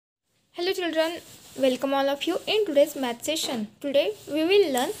Hello children, welcome all of you in today's math session. Today we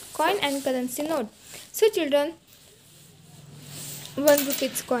will learn coin and currency note. So children, 1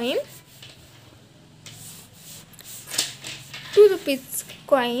 rupees coin, 2 rupees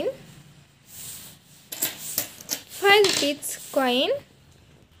coin, 5 rupees coin,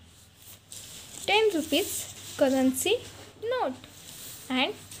 10 rupees currency note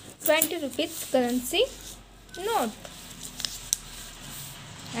and 20 rupees currency note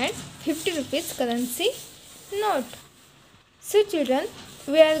and 50 rupees currency note. So children,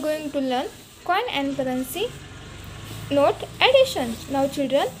 we are going to learn coin and currency note addition. Now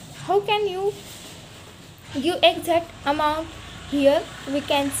children, how can you give exact amount? Here we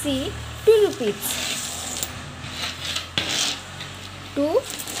can see 2 rupees. 2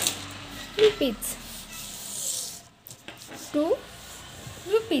 rupees. 2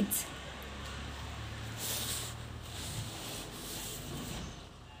 rupees.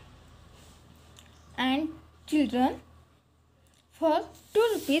 And children, for 2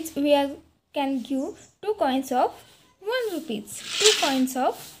 rupees we can give 2 coins of 1 rupees. 2 coins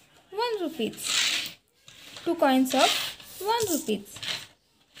of 1 rupees. 2 coins of 1 rupees.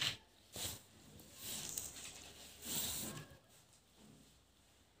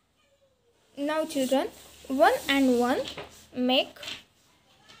 Now children, 1 and 1 make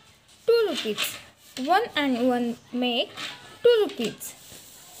 2 rupees. 1 and 1 make 2 rupees.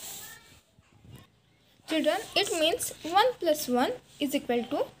 Children, it means 1 plus 1 is equal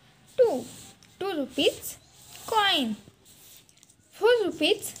to 2. 2 rupees coin. 4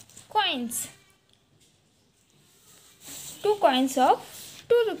 rupees coins. 2 coins of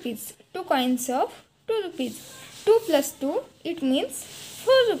 2 rupees. 2 coins of 2 rupees. 2 plus 2, it means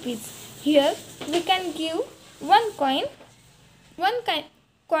 4 rupees. Here we can give 1 coin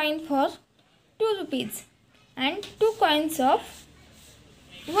for 2 rupees and 2 coins of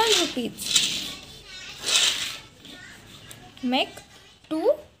 1 rupees. Make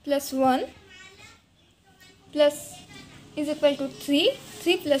 2 plus 1 plus is equal to 3.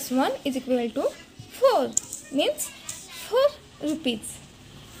 3 plus 1 is equal to 4. Means 4 rupees.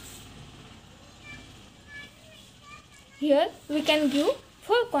 Here we can give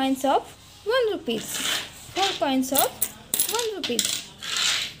 4 coins of 1 rupees. 4 coins of 1 rupees.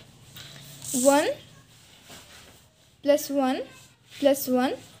 1 plus 1 plus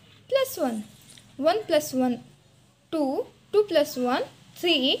 1 plus 1. 1 plus 1 2. 2 plus 1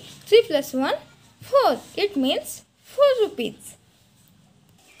 3. 3 plus 1 4. It means 4 rupees.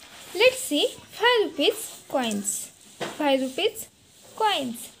 Let's see 5 rupees coins. 5 rupees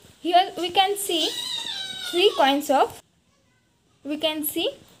coins. Here we can see 3 coins of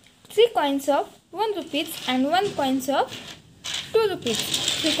 1 rupees and 1 coins of 2 rupees.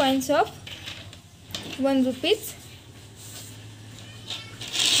 3 coins of 1 rupees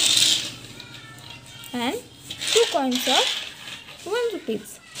and 2 coins of 1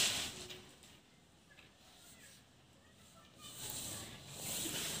 rupees.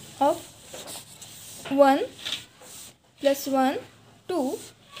 Of 1 plus 1 2.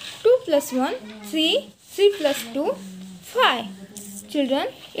 2 plus 1 3. 3 plus 2 5. Children,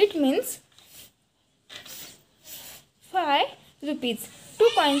 it means 5 rupees. 2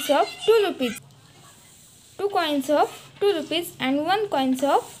 coins of 2 rupees. 2 coins of 2 rupees and 1 coins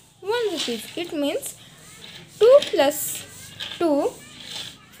of 1 rupees. It means 2 plus 2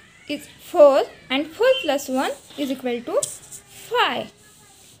 is 4 and 4 plus 1 is equal to 5.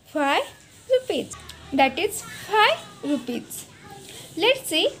 5 rupees. That is 5 rupees. Let's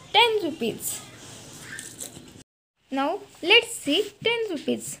see 10 rupees. Now let's see 10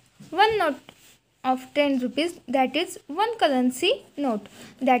 rupees. One note of 10 rupees, that is one currency note,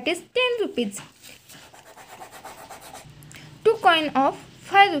 that is 10 rupees. 2 coin of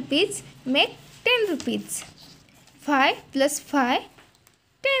 5 rupees make 10 rupees. 5 plus 5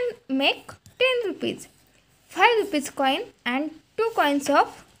 10 make 10 rupees. 5 rupees coin and 2 coins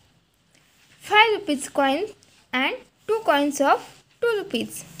of 5 rupees coin and 2 coins of 2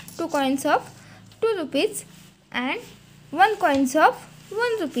 rupees. 2 coins of 2 rupees and 1 coins of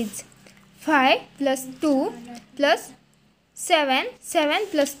 1 rupees. 5 plus 2 plus 7. 7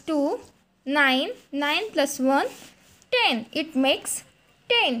 plus 2 9. 9 plus 1 10. It makes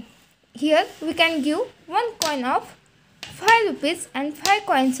 10. Here we can give 1 coin of 5 rupees and 5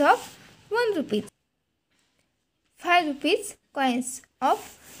 coins of 1 rupees. 5 rupees coins of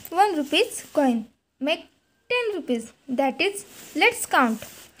 1 rupees coin make 10 rupees. That is, let's count.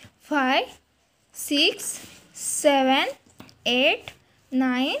 5, 6, 7, 8,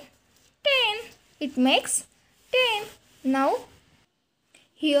 9, 10. It makes 10. Now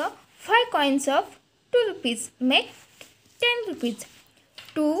here 5 coins of 2 rupees make 10 rupees.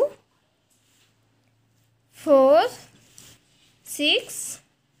 2,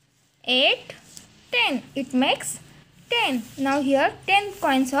 it makes 10. Now here 10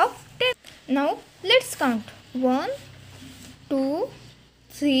 coins of 10. Now let's count. 1, 2,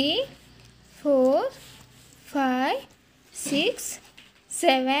 3, 4, 5, 6,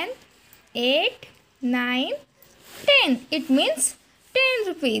 7, 8, 9, 10. It means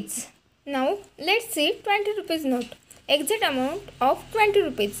 10 rupees. Now let's see 20 rupees note. Exact amount of 20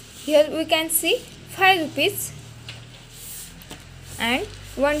 rupees. Here we can see 5 rupees and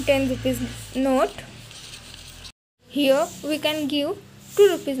 1 10 rupees note. Here we can give 2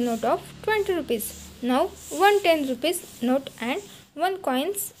 rupees note of 20 rupees. Now 1 10 rupees note and 1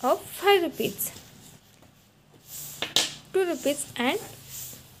 coins of 5 rupees. 2 rupees and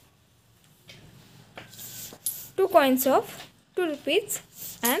 2 coins of 2 rupees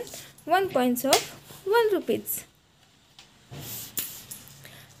and 1 coins of 1 rupees.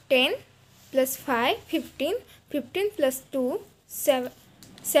 10 plus 5, 15, 15 plus 2,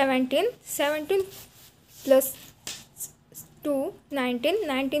 17, 17 plus 2, 19,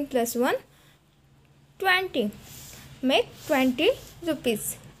 19 plus 1, 20. Make 20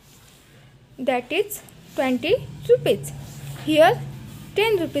 rupees. That is 20 rupees. Here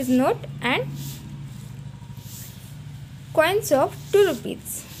 10 rupees note and coins of 2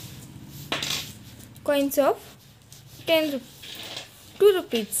 rupees. Coins of 2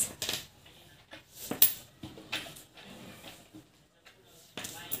 rupees.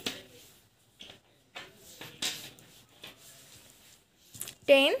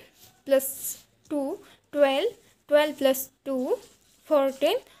 Ten plus 2, 12, 12 plus 2,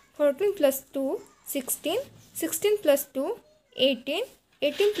 14, 14 plus 2, 16, 16 plus 2, 18,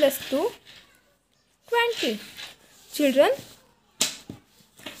 18 plus 2, 20. Children,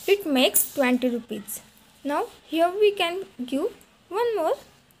 it makes 20 rupees. Now here we can give one more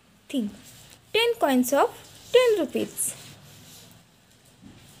thing. 10 coins of 10 rupees.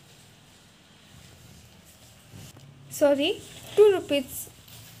 Sorry, 2 rupees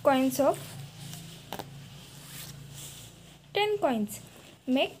coins of 10 coins.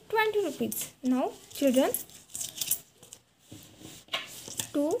 Make 20 rupees. Now children,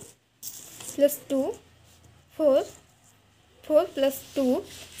 2 plus 2, 4, 4 plus 2,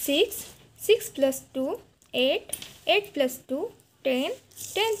 6, 6 plus 2, 8, 8 plus 2, 10,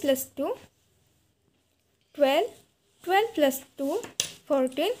 10 plus 2, 12, 12 plus 2,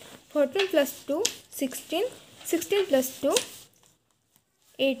 14, 14 plus 2, 16, 16 plus 2,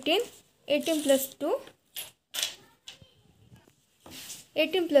 18, 18 plus 2,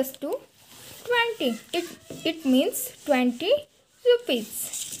 18 plus 2, 20. It means 20 rupees.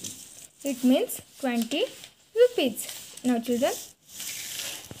 It means 20 rupees. Now children,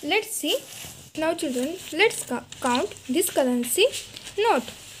 let's see. Now children, let's count this currency note.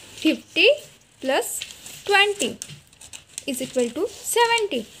 50 plus 20 is equal to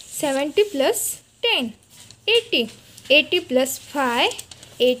 70. 70 plus 10, 80. 80 plus 5,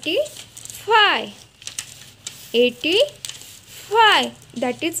 85. 85.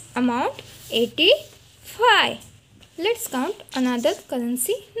 That is amount 85. Let's count another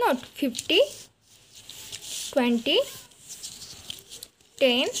currency note. 50, 20,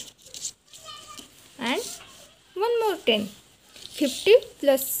 10 and one more 10. 50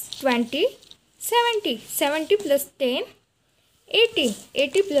 plus 20, 70. 70 plus 10, 80.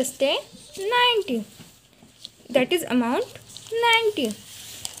 80 plus 10, 90. That is amount 90.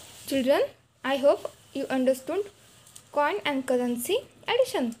 Children, I hope you understood coin and currency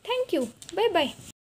addition. Thank you. Bye bye.